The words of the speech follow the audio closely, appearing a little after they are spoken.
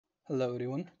Hello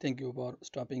everyone, thank you for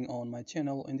stopping on my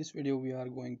channel. In this video we are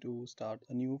going to start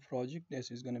a new project.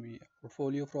 This is going to be a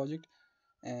portfolio project,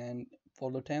 and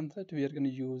for the template we are going to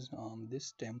use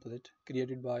this template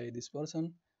created by this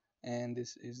person, and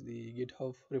this is the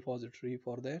GitHub repository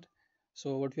for that.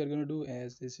 So what we are going to do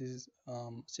is this is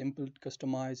simple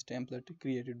customized template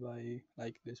created by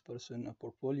like this person, a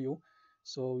portfolio.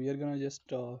 So we are going to just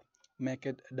make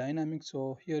it dynamic.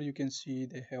 So here you can see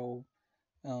they have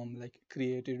like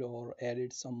created or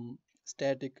added some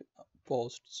static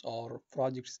posts or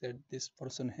projects that this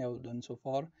person have done so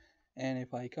far. And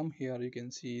if I come here, you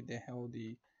can see they have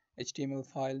the HTML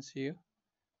files here.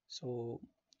 So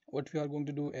what we are going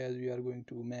to do is we are going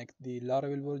to make the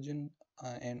Laravel version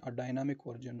and a dynamic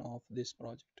version of this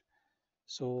project.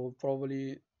 So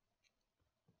probably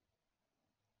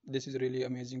this is a really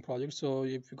amazing project. So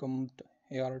if you come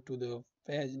here to the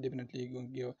page, definitely going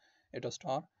to give it a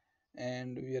star,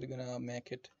 and we are gonna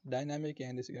make it dynamic,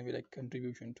 and this is gonna be like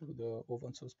contribution to the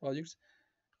open source projects.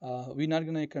 We're not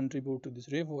gonna contribute to this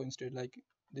repo. Instead, like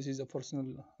this is a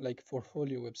personal like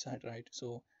portfolio website, right?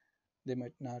 So they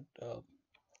might not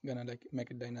gonna like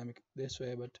make it dynamic this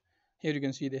way. But here you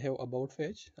can see they have about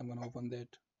page. I'm gonna open that.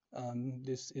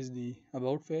 This is the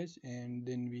about page, and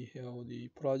then we have the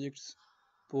projects,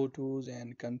 photos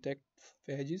and contact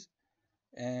pages,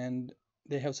 and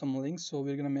they have some links. So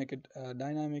we're gonna make it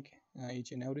dynamic,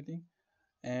 each and everything,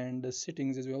 and the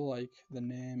settings as well, like the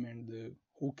name and the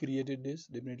who created this.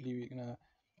 Definitely we're gonna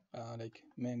like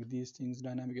make these things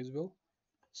dynamic as well.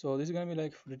 So this is gonna be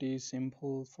like pretty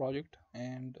simple project,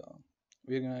 and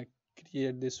we're gonna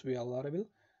create this via Laravel,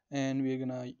 and we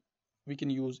can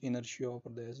use inertia for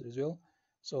this as well.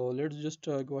 So let's just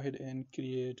go ahead and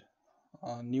create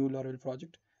a new Laravel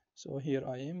project. So here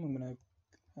I'm gonna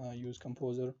use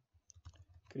composer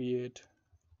create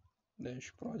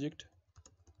dash project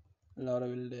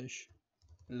Laravel dash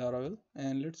Laravel,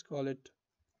 and let's call it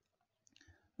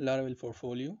Laravel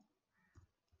portfolio.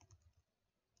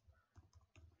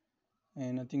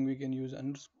 And I think we can use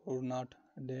underscore, not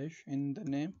dash, in the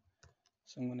name.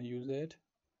 So I'm going to use that,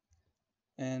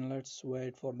 and let's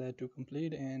wait for that to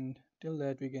complete, and till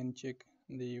that we can check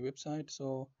the website.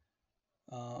 So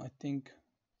I think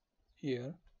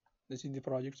here this is the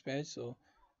projects page. So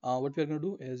what we're going to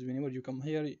do is whenever you come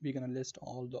here, we're going to list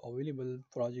all the available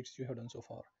projects you have done so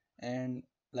far. And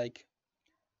like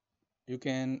you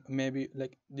can maybe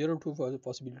like there are two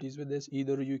possibilities with this.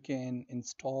 Either you can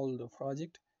install the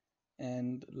project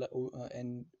and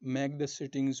make the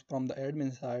settings from the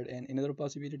admin side, and another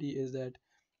possibility is that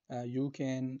you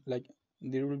can like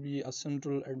there will be a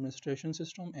central administration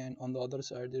system, and on the other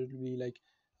side there will be like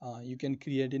you can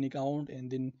create an account,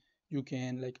 and then you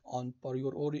can like on for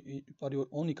your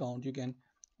own account you can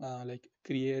like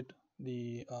create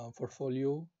the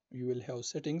portfolio. You will have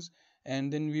settings,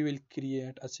 and then we will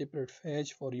create a separate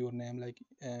page for your name. Like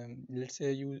let's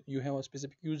say you have a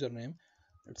specific username,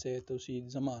 let's say Tauseed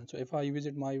Zaman. So if I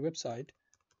visit my website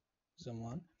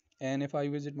Zaman, and if I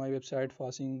visit my website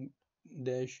passing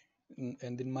dash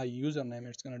and then my username,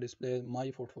 it's going to display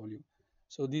my portfolio.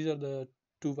 So these are the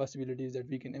two possibilities that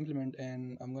we can implement,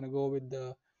 and I'm going to go with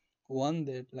the one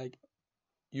that like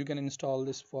you can install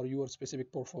this for your specific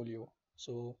portfolio.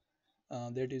 So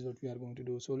that is what we are going to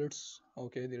do. So let's,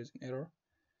 okay, there is an error.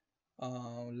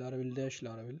 Laravel dash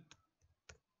Laravel,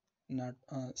 not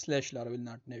slash Laravel,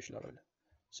 not dash Laravel.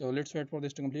 So let's wait for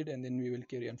this to complete, and then we will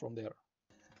carry on from there.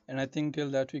 And I think till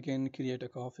that we can create a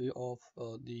copy of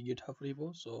the GitHub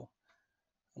repo. So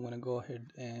I'm gonna go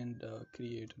ahead and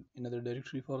create another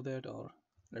directory for that, or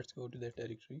let's go to that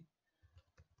directory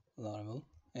Laravel,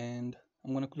 and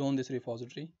I'm gonna clone this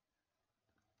repository.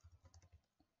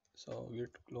 So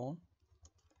git clone,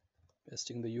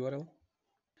 pasting the URL.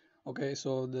 Okay,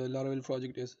 so the Laravel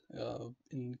project is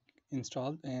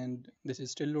installed, and this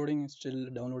is still loading, still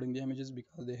downloading the images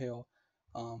because they have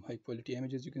high quality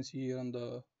images. You can see here on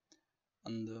the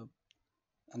on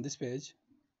this page.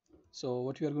 So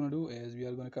what we are going to do is we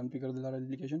are going to configure the Laravel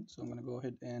application. So I'm going to go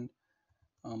ahead and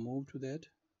move to that,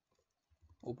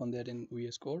 open that in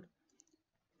VS Code,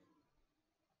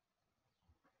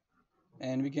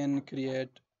 and we can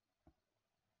create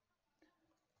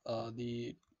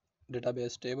the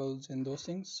database tables and those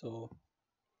things. So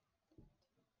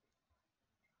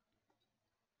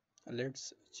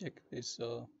let's check this.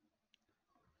 I'm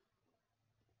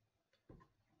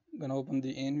gonna open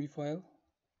the env file.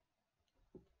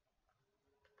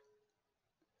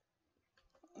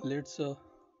 Let's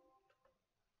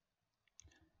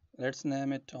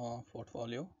name it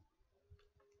portfolio.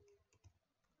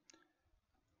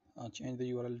 Change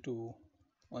the URL to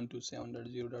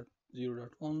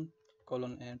 127.0.0.1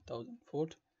 colon and 1000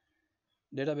 port,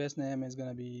 Database name is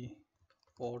gonna be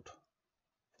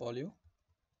portfolio,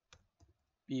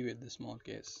 p with the small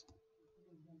case.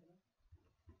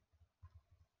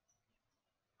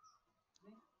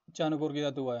 अचानक और क्या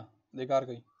हुआ बेकार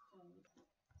गई.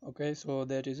 Okay, so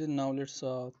that is it. Now let's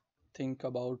think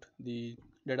about the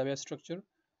database structure.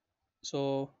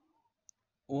 So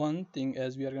one thing,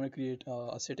 as we are going to create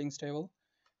a settings table,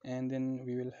 and then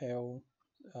we will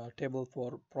have a table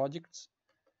for projects,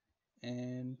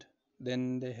 and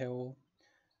then they have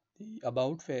the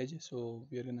about page. So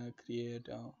we are going to create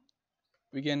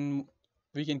we can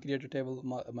create a table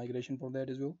migration for that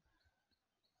as well.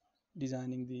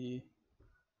 Designing the,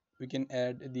 we can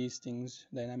add these things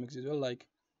dynamics as well, like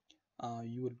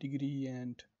your degree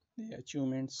and the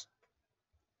achievements,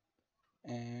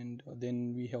 and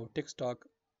then we have text talk.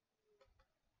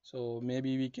 So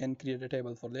maybe we can create a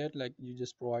table for that, like you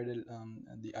just provided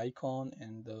the icon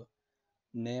and the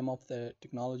name of the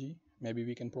technology. Maybe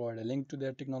we can provide a link to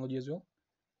that technology as well.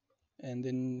 And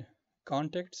then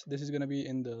contacts, this is going to be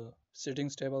in the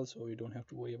settings table, so you don't have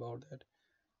to worry about that.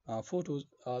 Photos,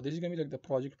 this is going to be like the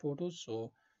project photos.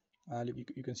 So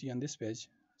you can see on this page.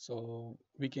 So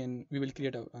we will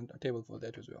create a table for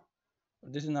that as well.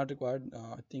 But this is not required.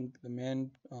 I think the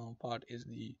main part is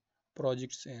the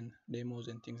projects and demos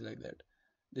and things like that.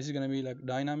 This is going to be like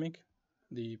dynamic.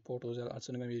 The photos are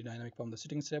also going to be dynamic from the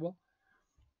settings table.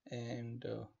 And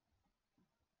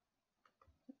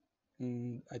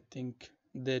I think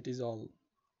that is all,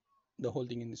 the whole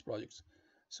thing in these projects.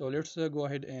 So let's go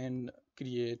ahead and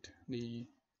create the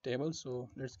table. So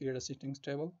let's create a settings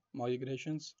table,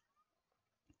 migrations,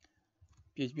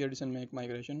 PHP Artisan make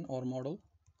migration or model,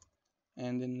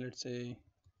 and then let's say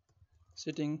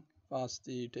setting, pass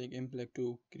the take implement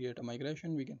to create a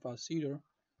migration. We can pass seeder,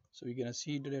 so we get a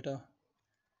seed data,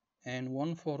 and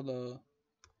one for the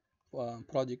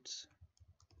projects,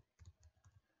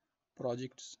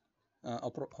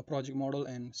 a project model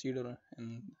and seeder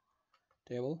and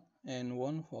table, and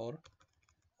one for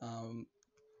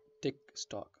tech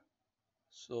stock.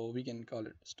 So we can call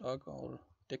it stock or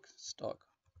tech stock.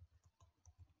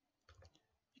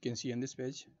 You can see on this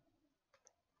page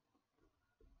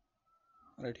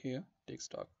right here, tech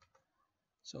stock.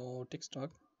 So tech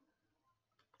stock,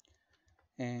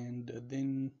 and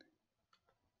then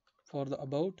for the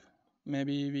about,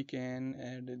 maybe we can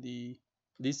add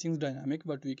these things dynamic,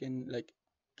 but we can like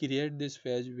create this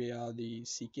page via the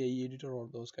CKE editor or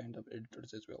those kind of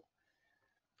editors as well.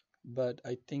 But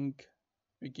I think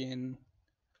we can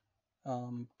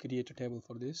create a table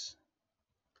for this,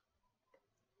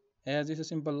 as it's a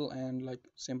simple and like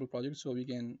simple project, so we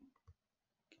can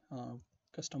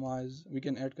customize, we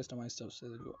can add customized stuff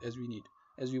as we need,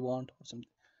 as we want or something.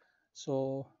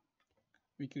 So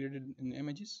we created in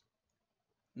images.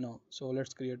 No, so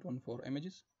let's create one for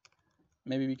images.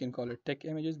 Maybe we can call it tech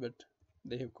images, but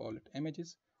they have called it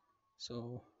images.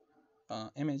 So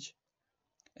image,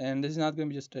 and this is not going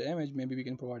to be just an image. Maybe we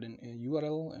can provide a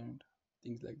URL and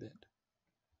things like that.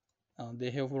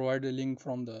 They have provided a link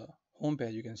from the home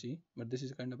page, you can see, but this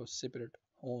is kind of a separate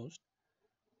host.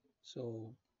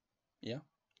 So yeah,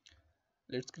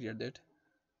 let's create that,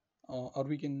 or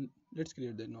we can, let's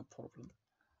create that, no problem.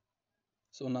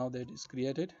 So now that is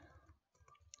created,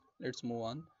 let's move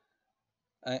on.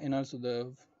 And also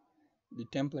the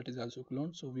template is also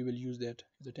cloned, so we will use that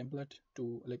as a template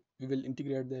to, like, we will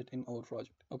integrate that in our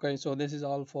project. Okay, so this is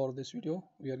all for this video.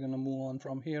 We are going to move on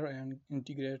from here and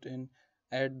integrate and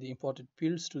add the important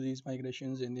fields to these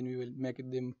migrations, and then we will make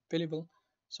them fillable.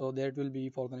 So that will be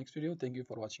for the next video. Thank you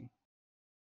for watching.